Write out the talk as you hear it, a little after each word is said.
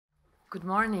Good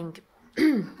morning,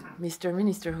 Mr.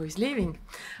 Minister who is leaving,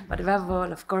 but above all,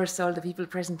 of course, all the people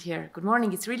present here. Good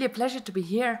morning. It's really a pleasure to be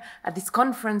here at this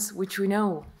conference, which we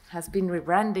know has been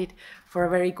rebranded for a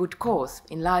very good cause.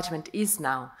 Enlargement is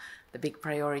now the big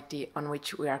priority on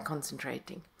which we are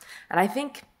concentrating. And I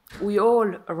think we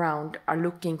all around are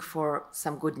looking for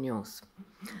some good news.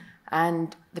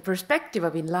 And the perspective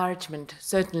of enlargement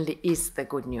certainly is the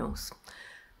good news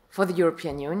for the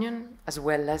European Union as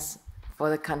well as for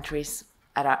the countries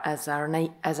as our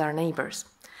neighbors.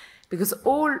 Because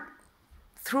all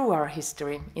through our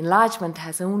history, enlargement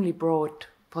has only brought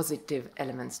positive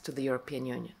elements to the European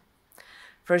Union.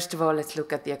 First of all, let's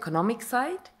look at the economic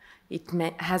side. It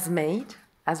has made,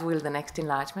 as will the next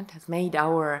enlargement, has made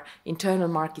our internal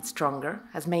market stronger,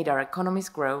 has made our economies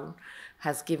grow,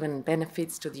 has given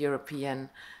benefits to the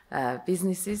European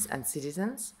businesses and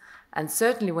citizens. And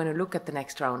certainly when we look at the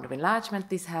next round of enlargement,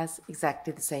 this has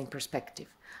exactly the same perspective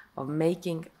of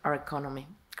making our economy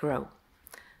grow.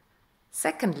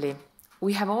 Secondly,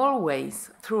 we have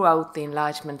always, throughout the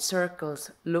enlargement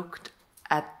circles, looked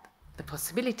at the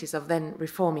possibilities of then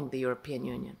reforming the European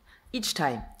Union. Each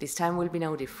time, this time will be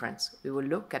no difference. We will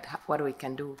look at what we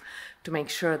can do to make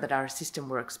sure that our system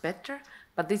works better,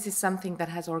 but this is something that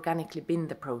has organically been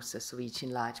the process of each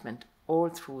enlargement all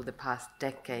through the past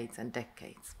decades and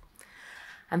decades.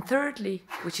 And thirdly,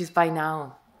 which is by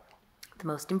now the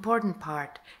most important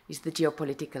part, is the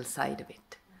geopolitical side of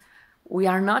it. We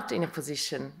are not in a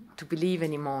position to believe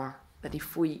anymore that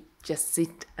if we just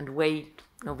sit and wait,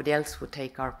 nobody else would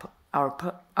take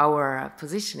our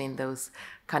position in those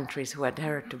countries who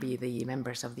adhere to be the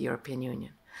members of the European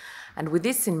Union. And with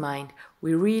this in mind,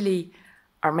 we really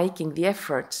are making the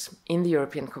efforts in the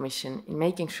European Commission in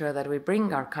making sure that we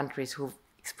bring our countries who've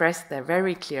expressed their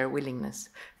very clear willingness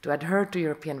to adhere to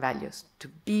European values, to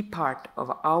be part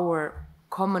of our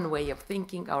common way of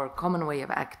thinking, our common way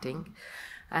of acting,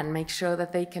 and make sure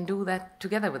that they can do that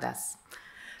together with us.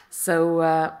 So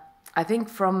I think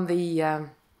from the,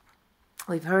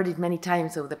 we've heard it many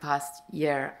times over the past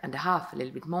year and a half, a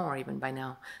little bit more even by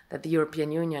now, that the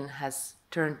European Union has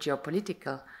turned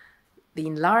geopolitical. The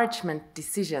enlargement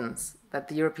decisions that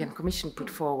the European Commission put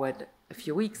forward a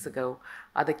few weeks ago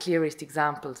are the clearest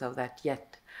examples of that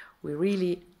yet. We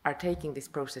really are taking this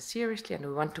process seriously, and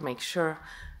we want to make sure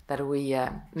that we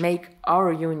make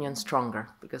our union stronger,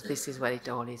 because this is what it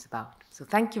all is about. So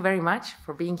thank you very much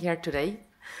for being here today,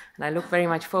 and I look very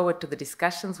much forward to the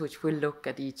discussions which will look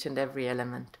at each and every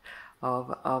element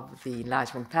of the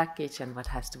enlargement package and what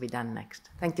has to be done next.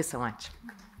 Thank you so much.